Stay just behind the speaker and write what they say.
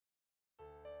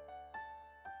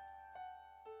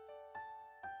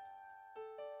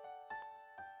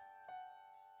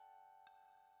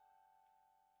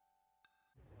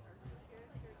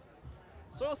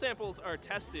Soil samples are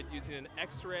tested using an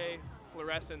X-ray,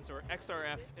 fluorescence, or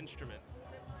XRF instrument.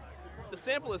 The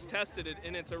sample is tested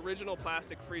in its original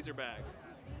plastic freezer bag.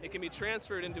 It can be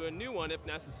transferred into a new one if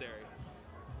necessary.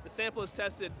 The sample is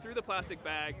tested through the plastic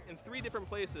bag in 3 different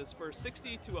places for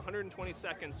 60 to 120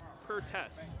 seconds per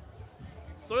test.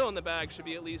 Soil in the bag should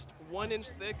be at least 1 inch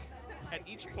thick at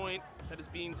each point that is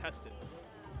being tested.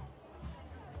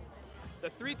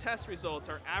 The 3 test results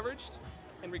are averaged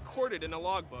and recorded in a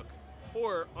logbook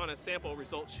or on a sample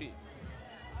result sheet.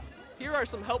 Here are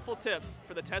some helpful tips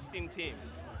for the testing team.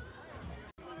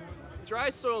 Dry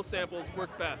soil samples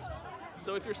work best,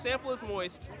 so if your sample is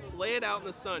moist, lay it out in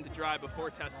the sun to dry before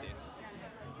testing.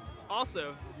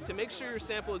 Also, to make sure your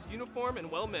sample is uniform and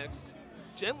well mixed,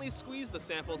 gently squeeze the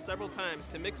sample several times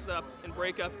to mix it up and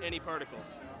break up any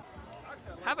particles.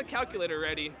 Have a calculator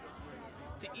ready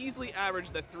to easily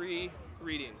average the 3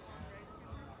 readings.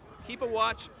 Keep a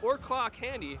watch or clock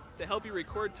handy to help you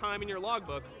record time in your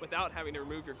logbook without having to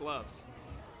remove your gloves.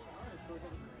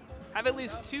 Have at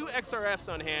least 2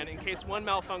 XRFs on hand in case one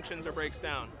malfunctions or breaks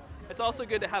down. It's also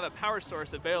good to have a power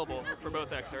source available for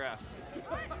both XRFs.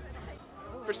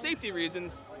 For safety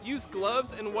reasons, use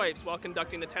gloves and wipes while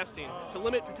conducting the testing to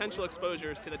limit potential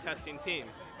exposures to the testing team.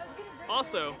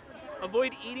 Also,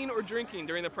 avoid eating or drinking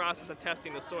during the process of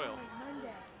testing the soil.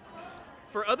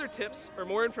 For other tips or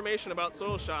more information about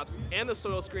soil shops and the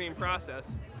soil screening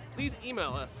process, please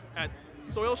email us at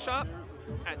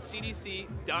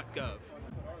soilshop@cdc.gov.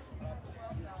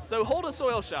 So hold a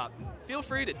soil shop. Feel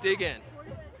free to dig in.